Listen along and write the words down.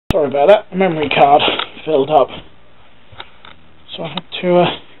Sorry about that, the memory card filled up, so I had to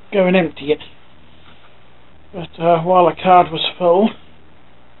go and empty it. But while the card was full,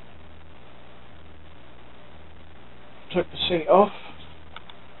 took the seat off,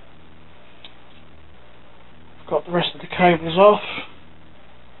 got the rest of the cables off.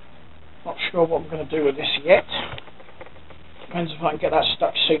 Not sure what I'm going to do with this yet. Depends if I can get that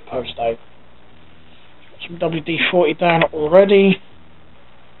stuck seat post out. Got some WD-40 down already.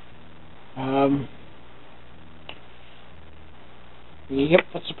 Yep,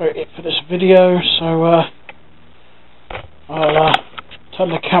 that's about it for this video, so I'll turn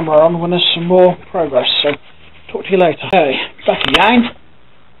the camera on when there's some more progress, so talk to you later. Okay, back again.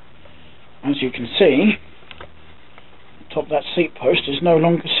 As you can see, the top of that seat post is no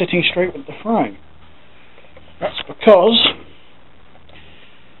longer sitting straight with the frame. That's because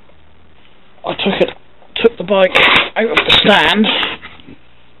I took the bike out of the stand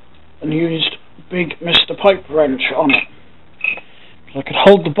and used big Mr. Pipe wrench on it. So I could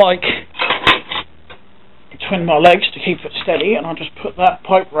hold the bike between my legs to keep it steady, and I just put that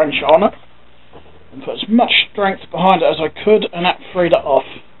pipe wrench on it and put as much strength behind it as I could, and that freed it off.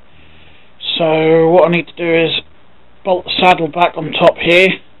 So what I need to do is bolt the saddle back on top here,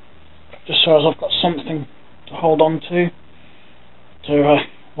 just so as I've got something to hold on to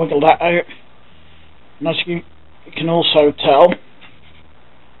wiggle that out. And as you can also tell,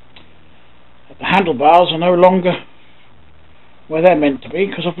 that the handlebars are no longer where they're meant to be,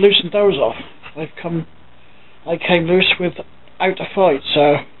 because I've loosened those off. They came loose without a fight,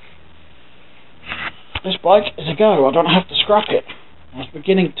 so this bike is a go. I don't have to scrap it. I was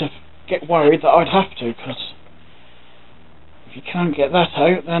beginning to get worried that I'd have to, because if you can't get that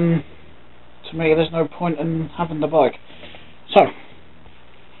out, then to me there's no point in having the bike. So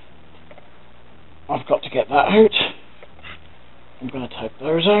I've got to get that out. I'm going to take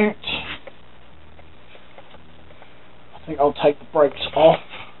those out. I think I'll take the brakes off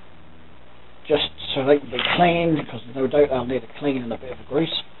just so they can be clean, because no doubt they'll need a clean and a bit of a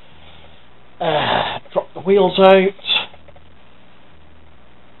grease. Drop the wheels out,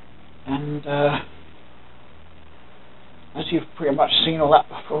 and as you've pretty much seen all that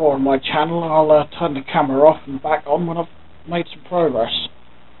before on my channel, I'll turn the camera off and back on when I've made some progress.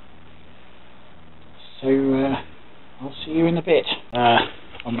 So I'll see you in a bit.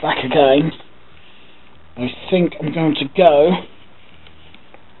 I'm back again. I think I'm going to go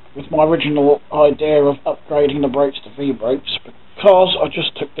with my original idea of upgrading the brakes to V-brakes, because I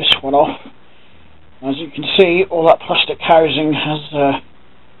just took this one off. As you can see, all that plastic housing has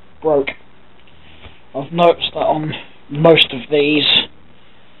broke. I've noticed that on most of these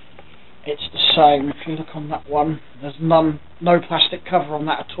it's the same. If you look on that one, there's no plastic cover on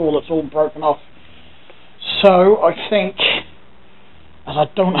that at all. It's all broken off. So I think, as I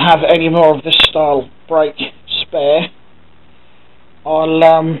don't have any more of this style brake spare,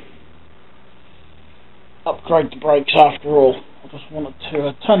 I'll upgrade the brakes after all. I just wanted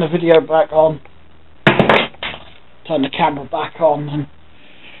to turn the video back on, turn the camera back on, and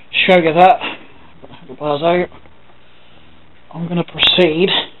show you that. Got the handlebars out. I'm going to proceed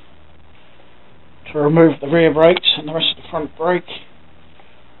to remove the rear brakes and the rest of the front brake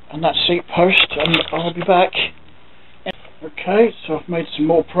and that seat post, and I'll be back. Okay, so I've made some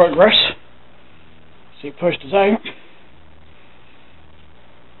more progress. Seat post is out.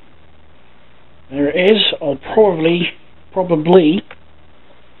 There it is. I'll probably,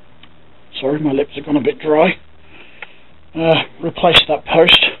 sorry, my lips have gone a bit dry, replace that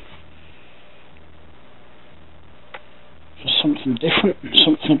post for something different,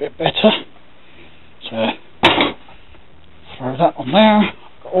 something a bit better. So throw that on there.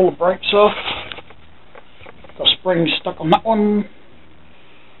 Got all the brakes off. Got springs stuck on that one.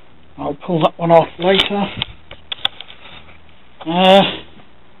 I'll pull that one off later.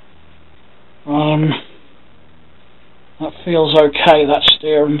 That feels okay, that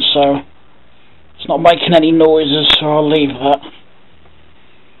steering, so it's not making any noises, so I'll leave that.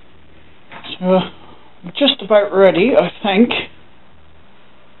 So I'm just about ready, I think,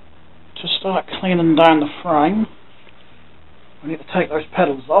 to start cleaning down the frame. I need to take those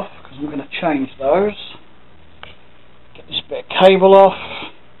pedals off, because I'm going to change those. Get this bit of cable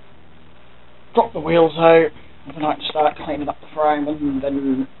off. Drop the wheels out, and then I can start cleaning up the frame, and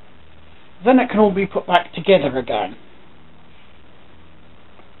then it can all be put back together again.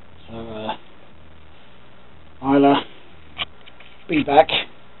 So I'll be back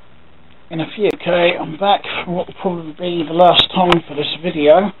in a few. Okay, I'm back for what will probably be the last time for this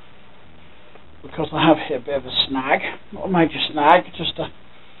video, because I have hit a bit of a snag. Not a major snag, just a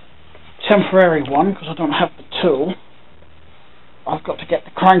temporary one, because I don't have the tool. I've got to get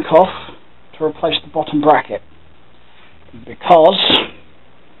the crank off to replace the bottom bracket, because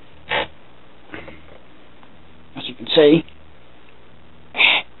as you can see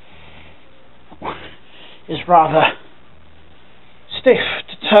is rather stiff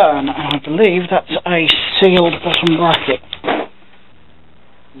to turn, and I believe that's a sealed bottom bracket.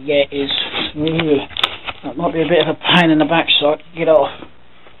 Yeah, it is. That might be a bit of a pain in the backside to get off.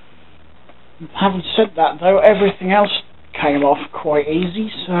 Having said that though, everything else came off quite easy,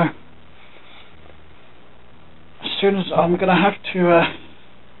 so as soon as I'm going to have to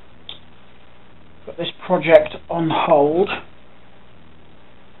put this project on hold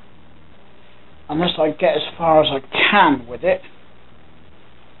unless I get as far as I can with it.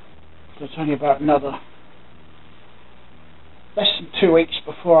 So it's only about another less than 2 weeks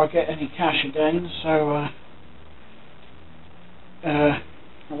before I get any cash again, so I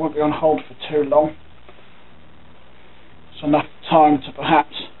won't be on hold for too long. It's enough time to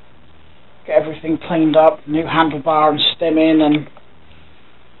perhaps get everything cleaned up, new handlebar and stem in,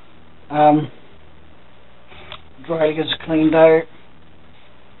 and derailleurs cleaned out.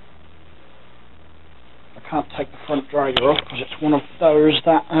 I can't take the front derailleur off because it's one of those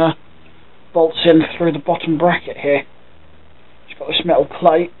that bolts in through the bottom bracket here. It's got this metal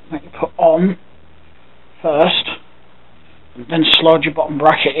plate that you put on first, and then slide your bottom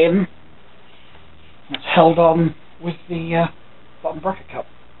bracket in. It's held on with the bottom bracket cup.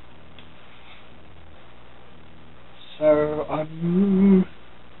 So I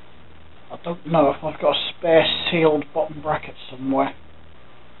don't know if I've got a spare sealed bottom bracket somewhere.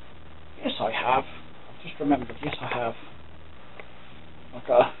 Yes, I have. I've just remembered. Yes, I have. I've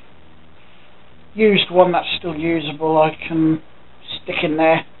got a used one that's still usable. I can stick in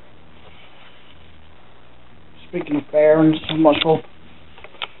there. Speaking of bearings, I might as well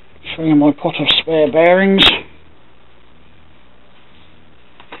show you my pot of spare bearings.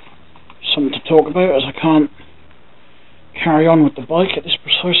 Something to talk about, as I can't carry on with the bike at this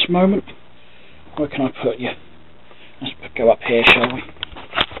precise moment. Where can I put you? Let's go up here, shall we? A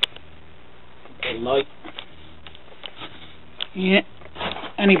bit of light. Yeah.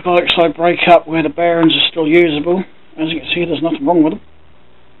 Any bikes I break up where the bearings are still usable, as you can see, there's nothing wrong with them.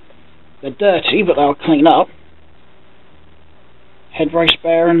 They're dirty, but they'll clean up. Head race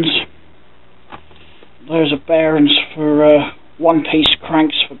bearings. Those are bearings for one-piece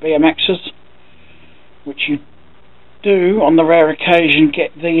cranks for BMXs, which you do on the rare occasion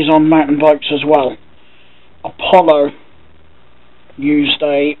get these on mountain bikes as well. Apollo used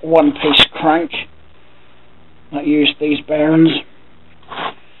a one-piece crank that used these bearings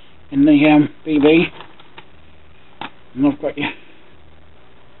in the BB, and I've got you.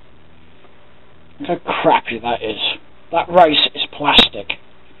 Look how crappy that is. That race is plastic.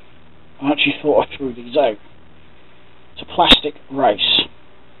 I actually thought I threw these out. It's a plastic race.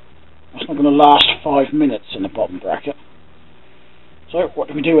 That's not going to last 5 minutes in the bottom bracket. So what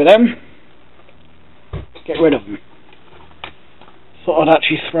do we do with them? Get rid of them. Thought I'd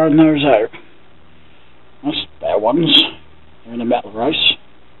actually thrown those out. That's better ones. They're in a metal race.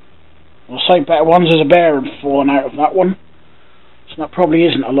 I'll say better ones. There's a bearing falling out of that one, so that probably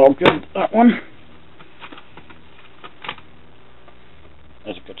isn't a lot good, that one.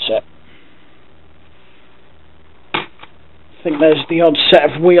 There's a good set. I think there's the odd set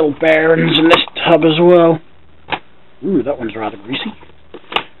of wheel bearings in this tub as well. Ooh, that one's rather greasy.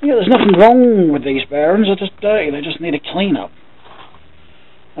 Yeah, there's nothing wrong with these bearings, they're just dirty, they just need a clean up.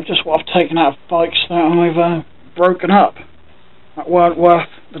 That's just what I've taken out of bikes that I've broken up. That weren't worth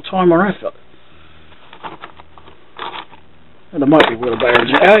the time or effort. Well, there might be wheel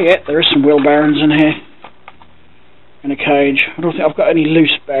bearings. Oh yeah, there is some wheel bearings in here. In a cage. I don't think I've got any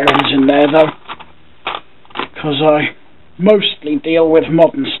loose bearings in there though, because I mostly deal with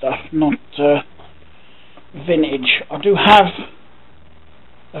modern stuff, not vintage. I do have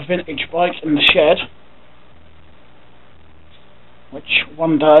a vintage bike in the shed, which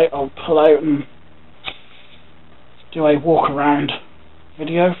one day I'll pull out and do a walk around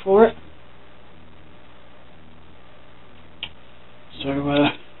video for it. So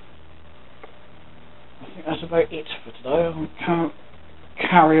I think that's about it for today. I can't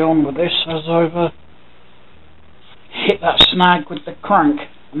carry on with this as I've hit that snag with the crank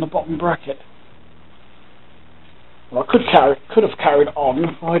and the bottom bracket. Well, I could have carried on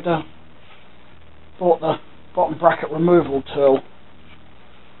if I'd bought the bottom bracket removal tool,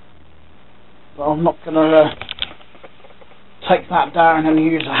 but I'm not going to take that down and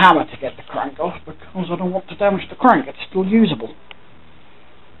use a hammer to get the crank off, because I don't want to damage the crank. It's still usable.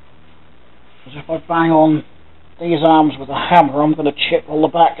 Because if I bang on these arms with a hammer, I'm going to chip all the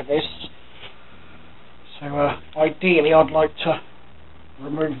back of this. So ideally I'd like to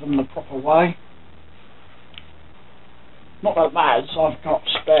remove them the proper way. Not that bad, so I've got a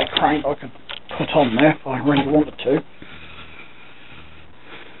spare crank I could put on there if I really wanted to.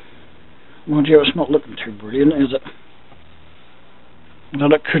 Mind you, it's not looking too brilliant, is it?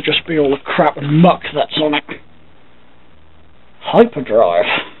 Then it could just be all the crap and muck that's on it. Hyperdrive.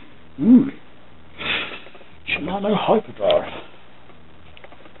 Should I know hyperdrive?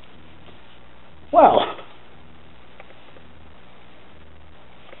 Well,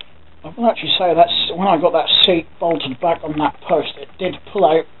 I will actually say that's when I got that seat bolted back on that post, it did pull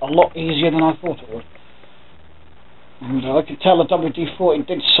out a lot easier than I thought it would. And I could tell the WD-40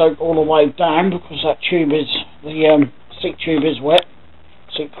 did soak all the way down because that tube is, the seat tube is wet.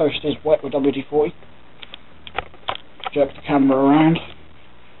 Seat post is wet with WD-40. Jerk the camera around.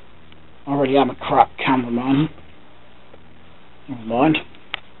 I already am a crap cameraman. Never mind.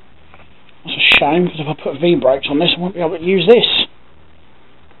 That's a shame, because if I put V-brakes on this I won't be able to use this.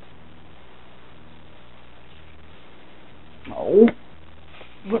 No.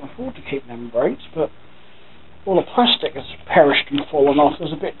 I wouldn't afford to keep them brakes, but all the plastic has perished and fallen off.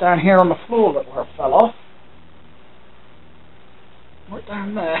 There's a bit down here on the floor that where it fell off. Right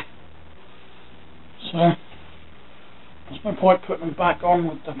down there. So there's no point putting them back on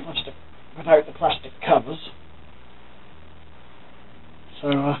with the plastic, without the plastic covers. So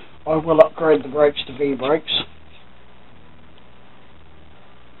I will upgrade the brakes to V-brakes.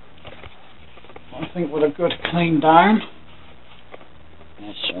 I think with a good clean down.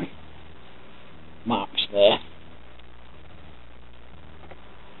 There's some marks there.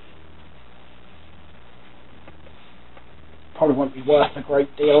 Probably won't be worth a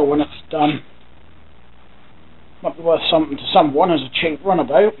great deal when it's done. Might be worth something to someone as a cheap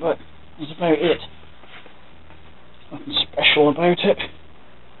runabout, but that's about it. Nothing special about it.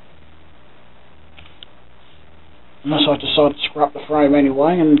 Unless I decide to scrap the frame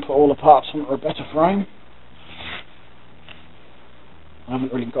anyway and put all the parts onto a better frame. I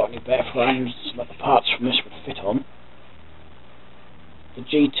haven't really got any better frames that the parts from this would fit on. The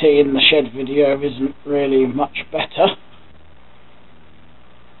GT in the shed video isn't really much better.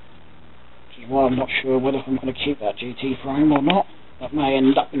 Which is why I'm not sure whether I'm going to keep that GT frame or not. That may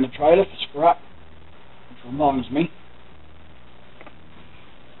end up in the trailer for scrap. Which reminds me,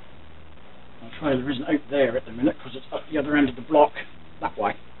 my trailer isn't out there at the minute because it's up the other end of the block that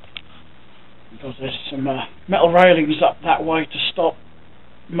way. Because there's some metal railings up that way to stop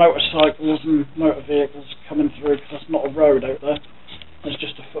motorcycles and motor vehicles coming through, because that's not a road out there, it's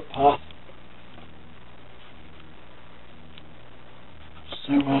just a footpath.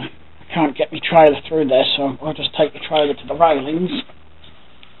 So I can't get my trailer through there, so I'll just take the trailer to the railings,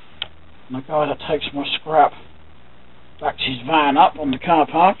 and the guy that takes my scrap backs his van up on the car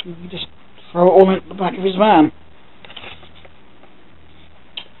park and you just throw it all into the back of his van.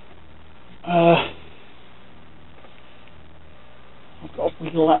 I've got to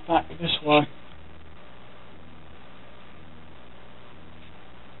wheel that back this way.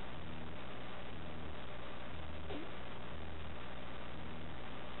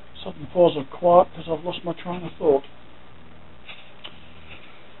 Sudden pause of quiet because I've lost my train of thought.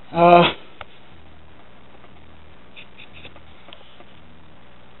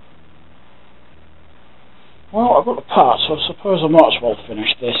 Well, I've got the parts, so I suppose I might as well finish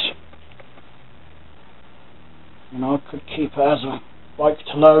this. You know, I could keep it as a bike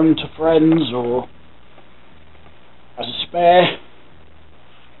to loan to friends, or as a spare,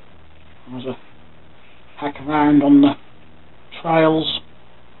 or as a hack around on the trails.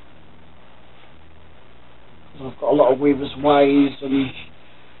 I've got a lot of weavers' ways and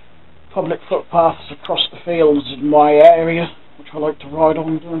public footpaths across the fields in my area, which I like to ride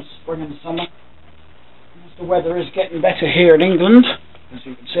on during spring and summer. And as the weather is getting better here in England, as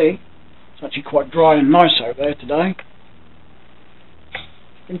you can see, it's actually quite dry and nice out there today.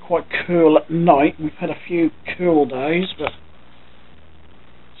 It's been quite cool at night. We've had a few cool days, but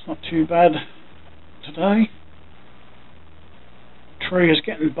it's not too bad today. The tree is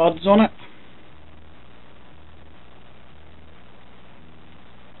getting buds on it.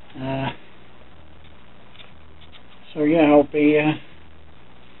 So yeah, I'll be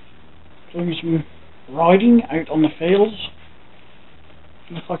doing some riding out on the fields,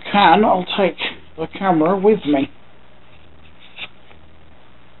 and if I can, I'll take the camera with me.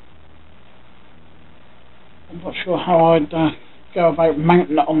 I'm not sure how I'd go about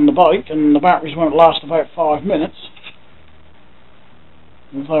mounting it on the bike, and the batteries won't last about 5 minutes.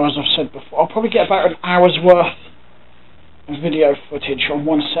 Although, as I've said before, I'll probably get about an hour's worth of video footage on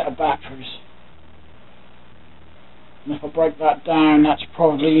one set of batteries. And if I break that down, that's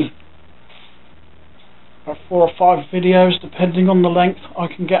probably about 4 or 5 videos, depending on the length I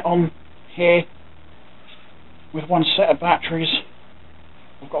can get on here with one set of batteries.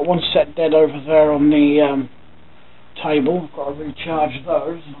 I've got one set dead over there on the table. I've got to recharge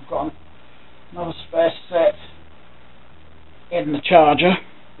those, and I've got another spare set in the charger,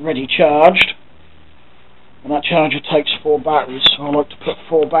 ready charged. And that charger takes 4 batteries, so I like to put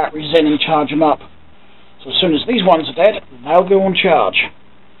 4 batteries in and charge them up. So as soon as these ones are dead, they'll go on charge,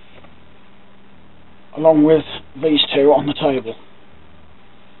 along with these 2 on the table.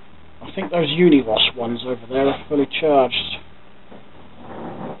 I think those Uniross ones over there are fully charged.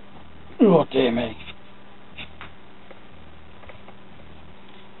 Oh dear me.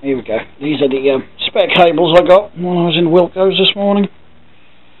 Here we go. These are the spare cables I got when I was in Wilko's this morning.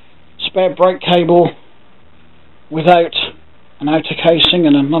 Spare brake cable without an outer casing,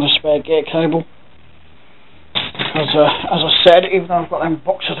 and another spare gear cable. As I said, even though I've got them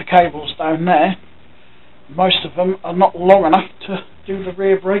boxes of cables down there, most of them are not long enough to do the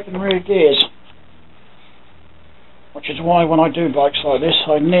rear brake and rear gears. Which is why when I do bikes like this,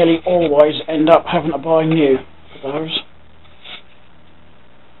 I nearly always end up having to buy new for those.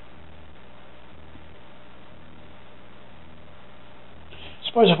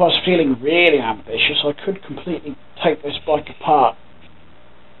 I suppose if I was feeling really ambitious, I could completely take this bike apart,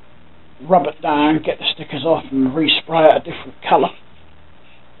 rub it down, get the stickers off and respray it a different colour.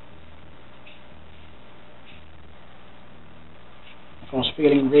 If I was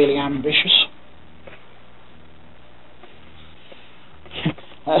feeling really ambitious.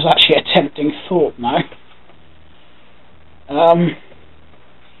 That's actually a tempting thought now.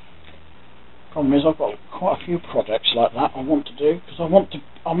 Problem is, I've got quite a few projects like that I want to do, because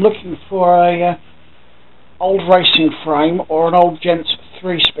I'm looking for a old racing frame or an old gents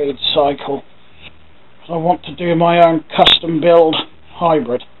 3-speed cycle. I want to do my own custom build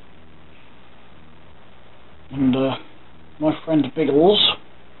hybrid. And my friend Biggles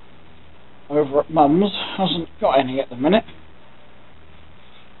over at Mum's hasn't got any at the minute.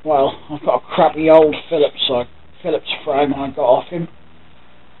 Well, I've got a crappy old Phillips frame I got off him,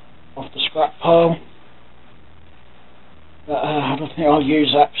 off the scrap pile. But I don't think I'll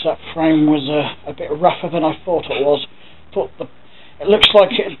use that, because that frame was a bit rougher than I thought it was. It looks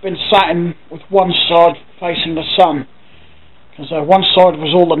like it had been sat in with one side facing the sun, because one side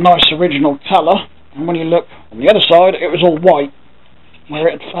was all the nice original colour, and when you look on the other side it was all white, where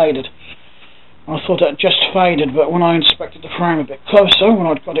it had faded. I thought it had just faded, but when I inspected the frame a bit closer, when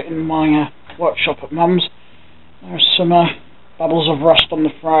I'd got it in my workshop at Mum's, there was some bubbles of rust on the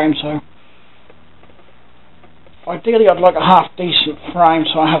frame. So ideally I'd like a half decent frame,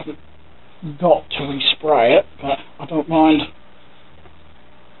 so I haven't got to respray it, but I don't mind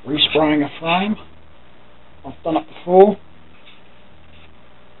respraying a frame. I've done it before.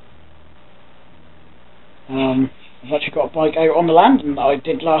 I've actually got a bike out on the landing that I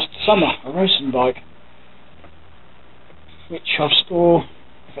did last summer, a racing bike, which I've stored.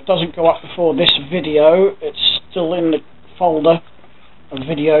 If it doesn't go up before this video, it's still in the folder of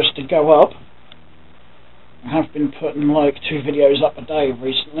videos to go up. I have been putting like 2 videos up a day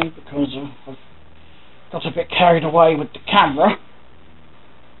recently, because I've got a bit carried away with the camera.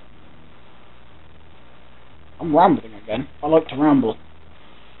 I'm rambling again. I like to ramble.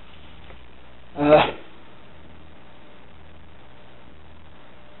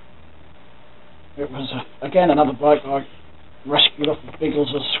 It was, again, another bike I rescued off of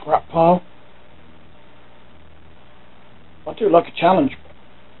Biggles' scrap pile. I do like a challenge.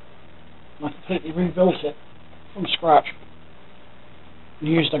 I completely rebuilt it from scratch. And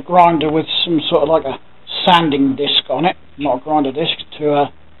used a grinder with some sort of like a sanding disc on it, not a grinder disc,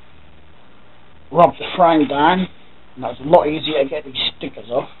 to rub the frame down. And that was a lot easier to get these stickers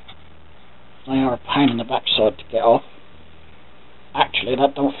off. They are a pain in the backside to get off. Actually,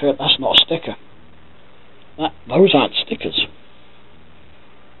 that's not a sticker. Those aren't stickers.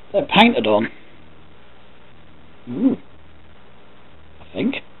 They're painted on. Ooh. I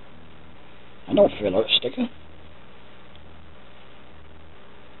think. I don't feel like a sticker.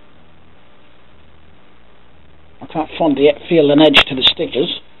 I can't feel an edge to the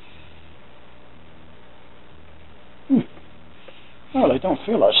stickers. Well, they don't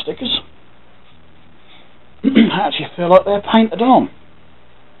feel like stickers. I actually feel like they're painted on.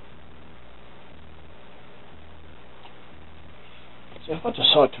 So if I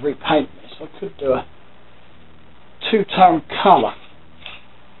decide to repaint this, I could do a 2-tone colour.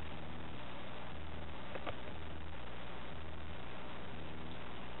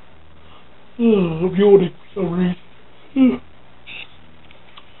 I'm yawning for some reason.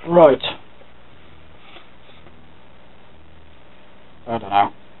 Right. I don't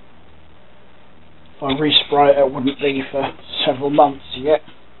know. if I respray it, it wouldn't be for several months yet.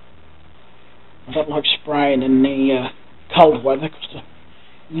 I don't like spraying in the cold weather because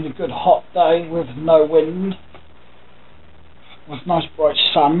you need a good hot day with no wind, with nice bright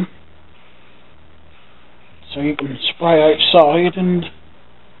sun, so you can spray outside and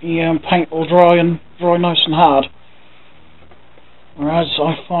the paint will dry nice and hard. Whereas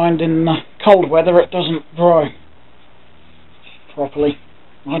I find in cold weather it doesn't dry properly.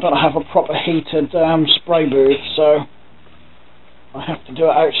 I don't have a proper heated spray booth, so I have to do it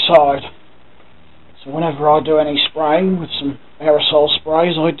outside. So whenever I do any spraying with some aerosol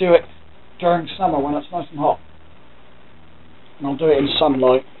sprays, I do it during summer when it's nice and hot. And I'll do it in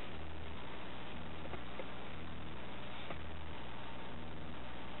sunlight.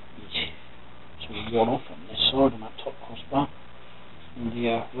 So one off on this side on that top crossbar. And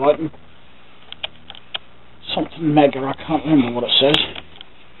the writing. Something mega, I can't remember what it says.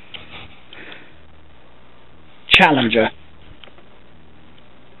 Challenger.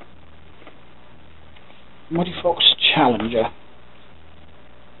 Muddy Fox Challenger.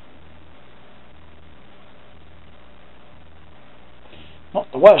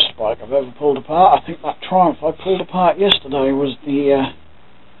 Not the worst bike I've ever pulled apart. I think that Triumph I pulled apart yesterday was the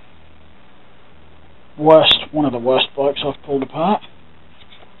one of the worst bikes I've pulled apart.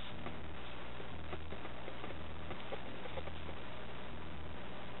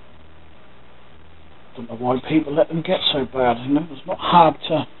 Don't know why people let them get so bad. You know, it's not hard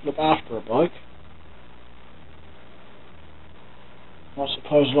to look after a bike. I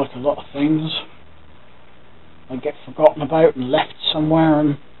suppose, like a lot of things, they get forgotten about and left somewhere,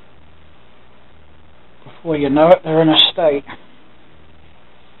 and before you know it, they're in a state.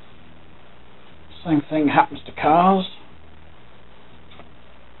 Same thing happens to cars.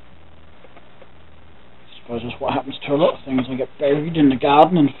 I suppose that's what happens to a lot of things. They get buried in the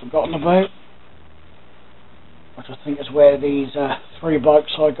garden and forgotten about. Which I think is where these 3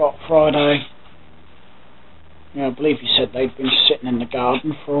 bikes I got Friday. Yeah, I believe he said they'd been sitting in the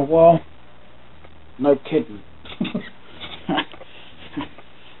garden for a while. No kidding.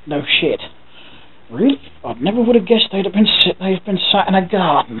 No shit. Really? I never would have guessed they'd been sat in a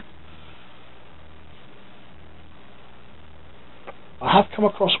garden. I have come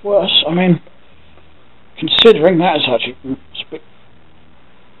across worse. I mean, considering that is actually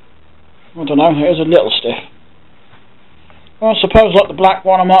I don't know, it is a little stiff. Well, I suppose like the black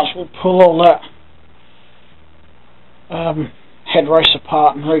one I might as well pull all that head race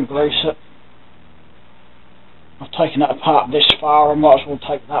apart and re-grease it. I've taken it apart this far, I might as well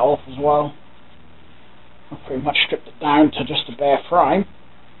take that off as well. I've pretty much stripped it down to just a bare frame.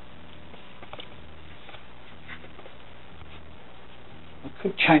 I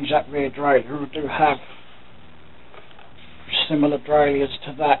could change that rear derailleur. I do have similar derailleurs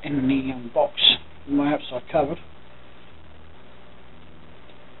to that in the box in my outside cupboard.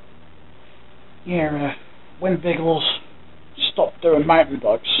 Yeah, when Biggles stopped doing mountain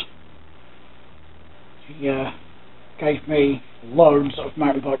bikes, he gave me loads of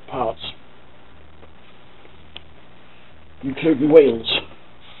mountain bike parts, including wheels.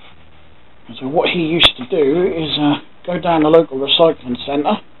 And so what he used to do is go down the local recycling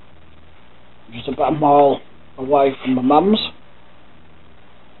centre, which is about a mile away from my mum's,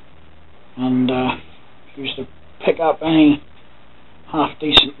 and he used to pick up any half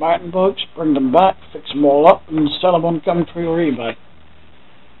decent mountain bikes, bring them back, fix them all up and sell them on Gumtree or eBay.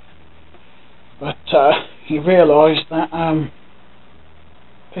 But he realised that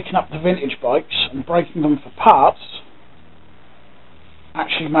picking up the vintage bikes and breaking them for parts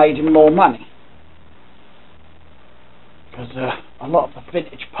actually made him more money. Because a lot of the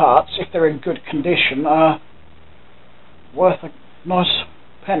vintage parts, if they're in good condition, are worth a nice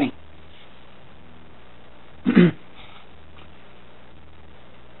penny.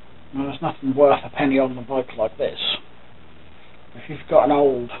 Well, there's nothing worth a penny on a bike like this. If you've got an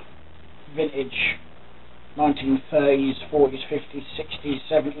old vintage 1930s, 40s, 50s, 60s,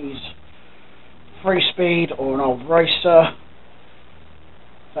 70s 3-speed or an old racer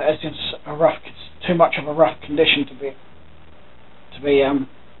that is in too much of a rough condition to be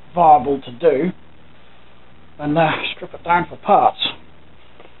viable to do, then strip it down for parts.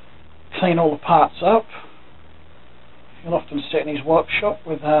 Clean all the parts up. He'll often sit in his workshop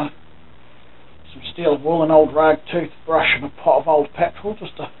with some steel wool, an old rag toothbrush and a pot of old petrol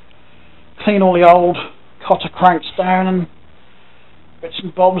just to clean all the old cotter cranks down and bits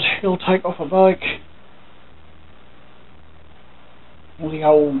and bobs he'll take off a bike. All the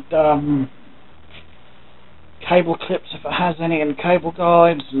old cable clips if it has any, and cable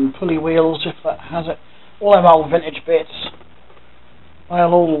guides and pulley wheels if that has it. All them old vintage bits,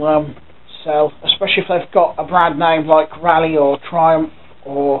 they'll all sell, especially if they've got a brand name like Rally or Triumph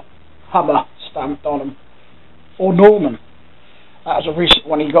or Hummer stamped on them, or Norman. That was a recent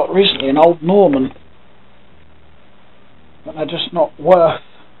one he got recently, an old Norman. But they're just not worth.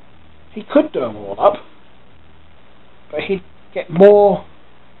 He could do them all up, but he'd get more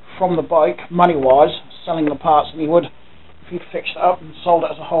from the bike, money-wise, selling the parts, than he would if he'd fixed it up and sold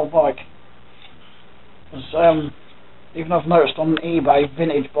it as a whole bike. Because even I've noticed on eBay,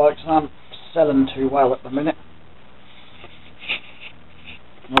 vintage bikes aren't selling too well at the minute.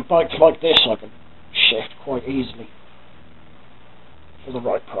 And a bike like this I could shift quite easily for the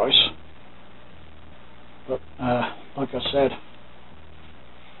right price. But like I said,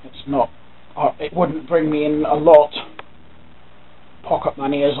 it's not. It wouldn't bring me in a lot pocket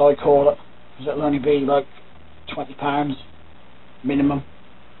money, as I call it, because it'll only be like £20 minimum,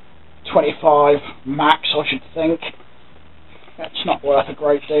 25 max, I should think. It's not worth a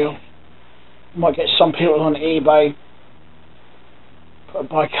great deal. You might get some people on eBay put a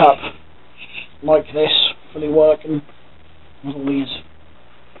bike up like this, fully working, with all these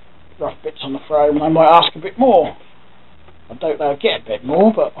rough bits on the frame, and they might ask a bit more. I doubt they'll get a bit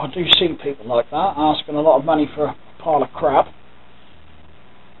more, but I do see people like that asking a lot of money for a pile of crap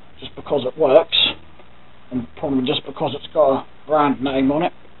just because it works, and probably just because it's got a brand name on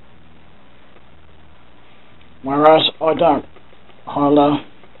it. Whereas I don't. I'll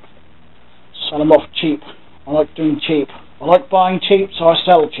sell them off cheap. I like doing cheap. I like buying cheap, so I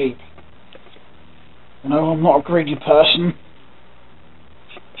sell cheap. You know, I'm not a greedy person.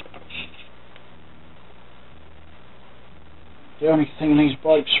 The only thing these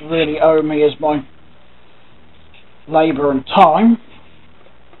bikes really owe me is my labour and time,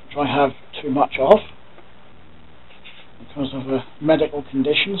 which I have too much of. Because of medical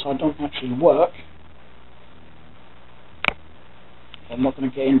conditions, I don't actually work. I'm not going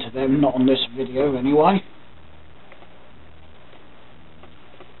to get into them, not on this video anyway.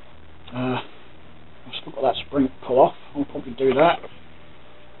 I've still got that spring to pull off. I'll probably do that.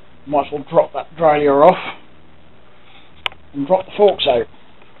 Might as well drop that derailleur off and drop the forks out.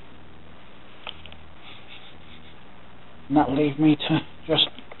 And that'll leave me to just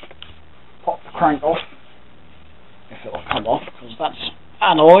pop the crank off, if it'll come off, because that's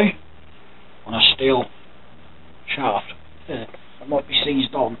alloy on a steel shaft. It might be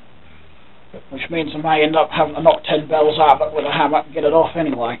seized on, which means I may end up having to knock 10 bells out of it with a hammer and get it off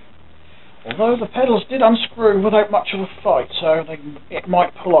anyway. Although the pedals did unscrew without much of a fight, so it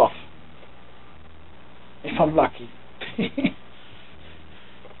might pull off, if I'm lucky.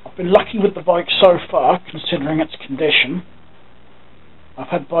 I've been lucky with the bike so far, considering its condition. I've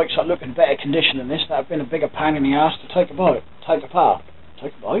had bikes that look in better condition than this that have been a bigger pain in the ass to take apart. Take a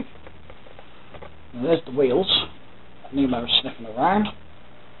bike. Now there's the wheels. Nemo is sniffing around.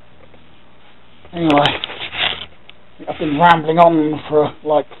 Anyway, I've been rambling on for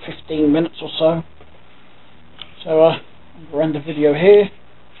like 15 minutes or so. So I'll end the video here.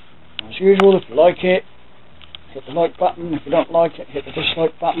 As usual, if you like it, hit the like button. If you don't like it, hit the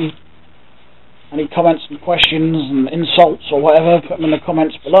dislike button. Any comments and questions and insults or whatever, put them in the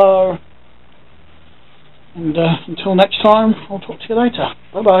comments below. And until next time, I'll talk to you later.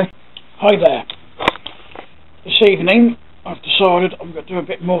 Bye bye. Hi there. This evening I've decided I'm going to do a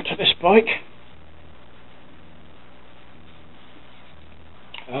bit more to this bike.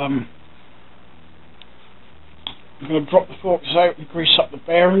 I'm going to drop the forks out and grease up the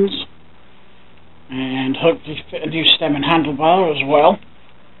bearings, and hopefully fit a new stem and handlebar as well,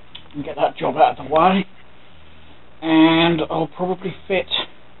 and get that job out of the way. And I'll probably fit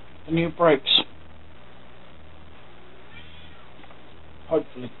the new brakes,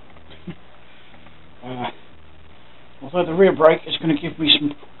 hopefully. Although the rear brake is going to give me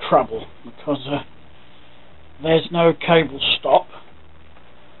some trouble, because there's no cable stop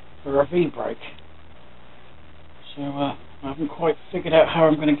for a V-brake. So I haven't quite figured out how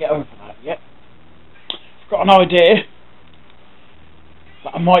I'm going to get over that yet. I've got an idea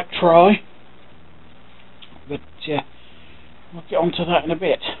that I might try, but I'll get onto that in a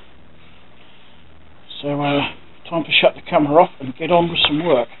bit. So time to shut the camera off and get on with some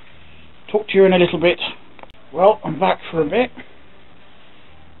work. Talk to you in a little bit. Well, I'm back for a bit.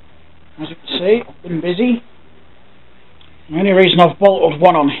 As you can see, I've been busy. The only reason I've bolted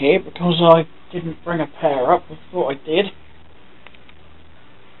one on here because I didn't bring a pair up. I thought I did,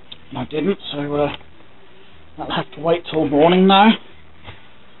 and I didn't, so I'll have to wait till morning now.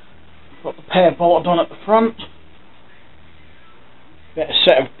 I've got the pair bolted on at the front. Got a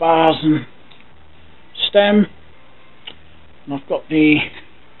set of bars and stem, and I've got the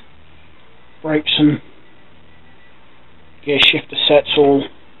brakes and gear shifter sets all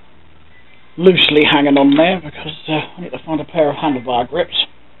loosely hanging on there because I need to find a pair of handlebar grips,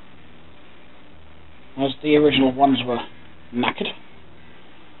 as the original ones were knackered.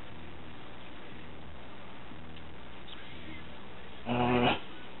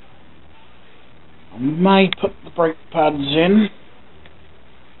 I may put the brake pads in.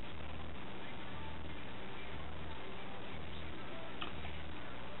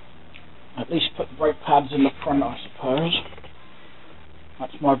 At least put the brake pads in the front, I suppose.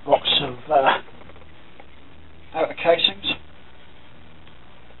 That's my box of outer casings.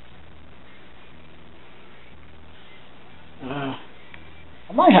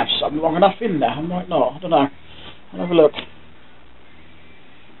 I might have some long enough in there, I might not, I don't know. I'll have a look.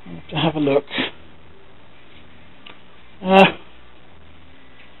 I'll have to have a look.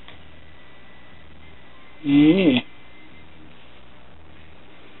 Yeah.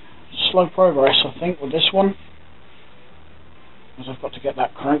 Slow progress, I think, with this one, because I've got to get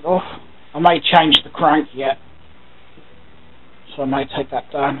that crank off. I may change the crank yet, so I may take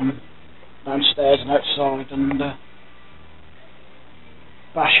that downstairs and outside and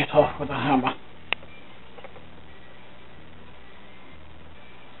bash it off with a hammer.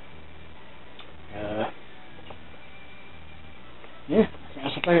 Yeah, I think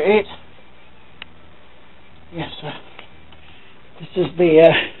that's about it. Yes, this is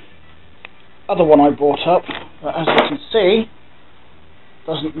the other one I brought up, but as you can see,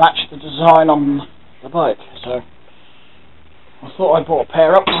 doesn't match the design on the bike, so I thought I bought a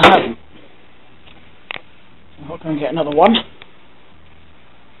pair up, and I haven't. I'm not going to get another one.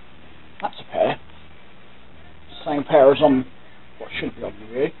 That's a pair. Same pair as on what should be on the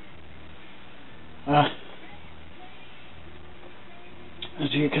rear. As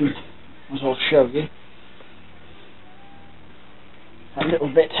I'll show you, a little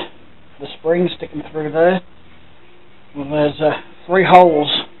bit of the spring sticking through there. Well, there's 3 holes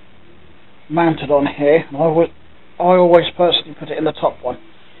mounted on here, and I always personally put it in the top one.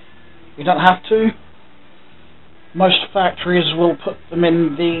 You don't have to. Most factories will put them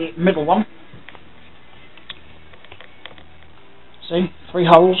in the middle one. See, 3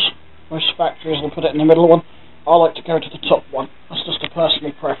 holes. Most factories will put it in the middle one. I like to go to the top one. That's just a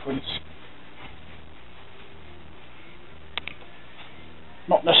personal preference.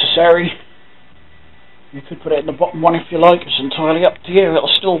 Not necessary. You could put it in the bottom one if you like. It's entirely up to you.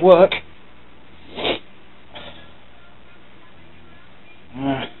 It'll still work.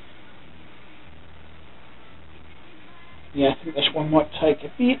 Yeah, I think this one might take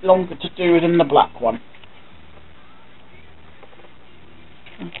a bit longer to do than the black one.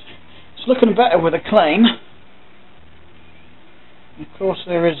 It's looking better with a clean. Of course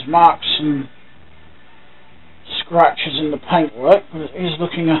there is marks and scratches in the paintwork, but it is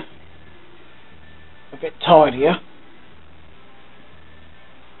looking a bit tidier.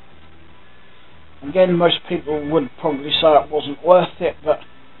 Again, most people would probably say it wasn't worth it, but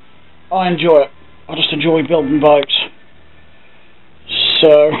I enjoy it. I just enjoy building bikes.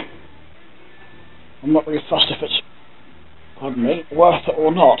 So I'm not really fussed if it's, pardon me, worth it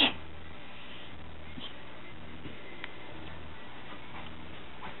or not.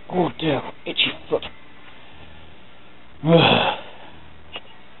 Oh dear, itchy foot. I've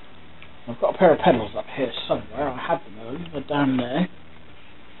got a pair of pedals up here somewhere. I had them earlier. They're down there.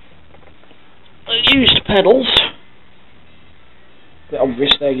 They're used pedals. A bit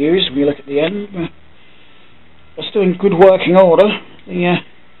obvious they're used when you look at the end. They're still in good working order. The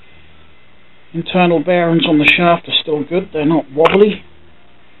internal bearings on the shaft are still good. They're not wobbly.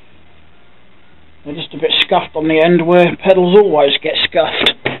 They're just a bit scuffed on the end where pedals always get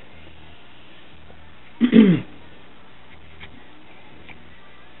scuffed.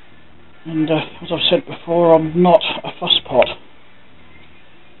 And as I've said before, I'm not a fusspot.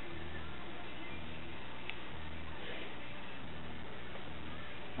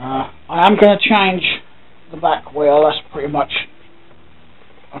 I am going to change the back wheel. That's pretty much,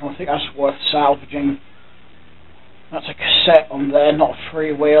 I don't think that's worth salvaging. That's a cassette on there, not a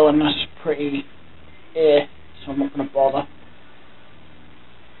free wheel, and that's pretty so I'm not going to bother.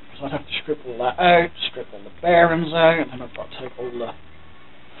 Because I'd have to strip all that out, strip all the bearings out, and then I've got to take all the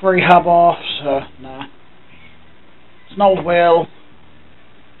free hub off, so nah. It's an old wheel.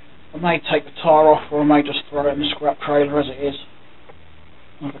 I may take the tyre off, or I may just throw it in the scrap trailer as it is.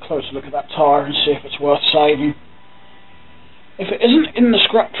 I'll have a closer look at that tyre and see if it's worth saving. If it isn't in the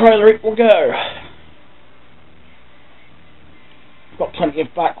scrap trailer, it will go. I've got plenty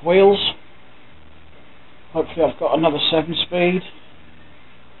of back wheels. Hopefully I've got another 7-speed.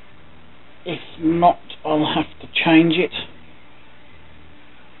 If not, I'll have to change it.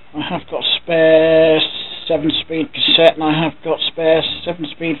 I have got a spare 7-speed cassette, and I have got spare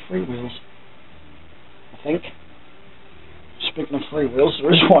 7-speed freewheels. think. Speaking of freewheels,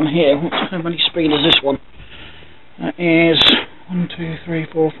 there is one here. How many speed is this one? That is 1, 2, 3,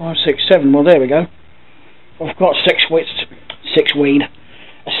 4, 5, 6, 7. Well, there we go. I've got a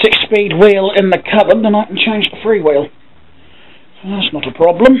 6-speed wheel in the cupboard, then I can change the freewheel. So that's not a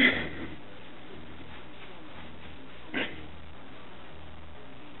problem. I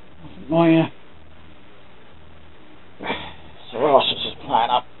think my psoriasis is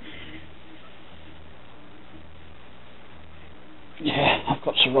playing up. Yeah, I've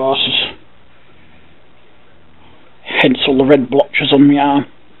got psoriasis. Hence all the red blotches on my arm.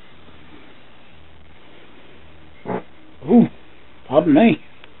 Ooh, pardon me.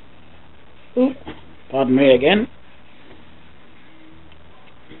 Ooh, pardon me again.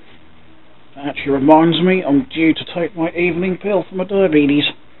 That actually reminds me I'm due to take my evening pill for my diabetes.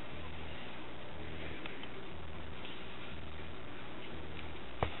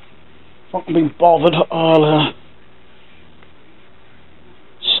 If I can be bothered, I'll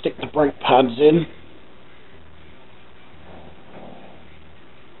stick the brake pads in.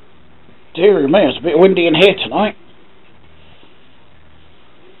 Dear me, it's a bit windy in here tonight.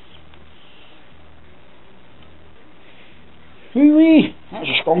 Hoo-wee, that's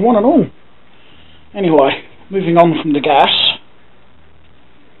a strong one and all. Anyway, moving on from the gas.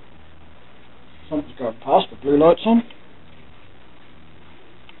 Something's going past, the blue light's on.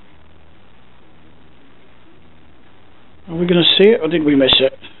 Are we going to see it, or did we miss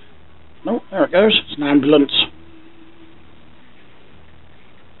it? No, there it goes. It's an ambulance.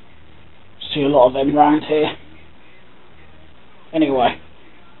 See a lot of them round here. Anyway.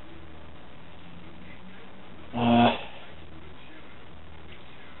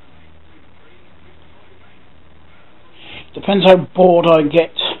 Depends how bored I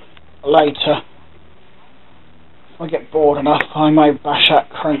get later. If I get bored enough, I may bash that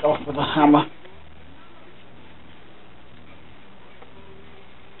crank off with a hammer.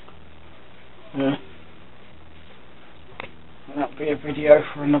 That'll be a video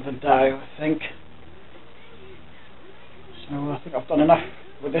for another day, I think. So I think I've done enough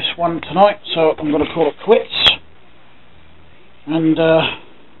with this one tonight, so I'm going to call it quits. And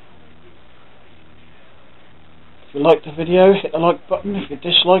if you like the video, hit the like button. If you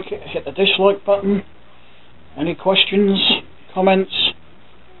dislike it, hit the dislike button. Any questions, comments,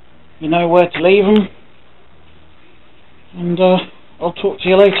 you know where to leave them. And I'll talk to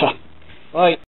you later.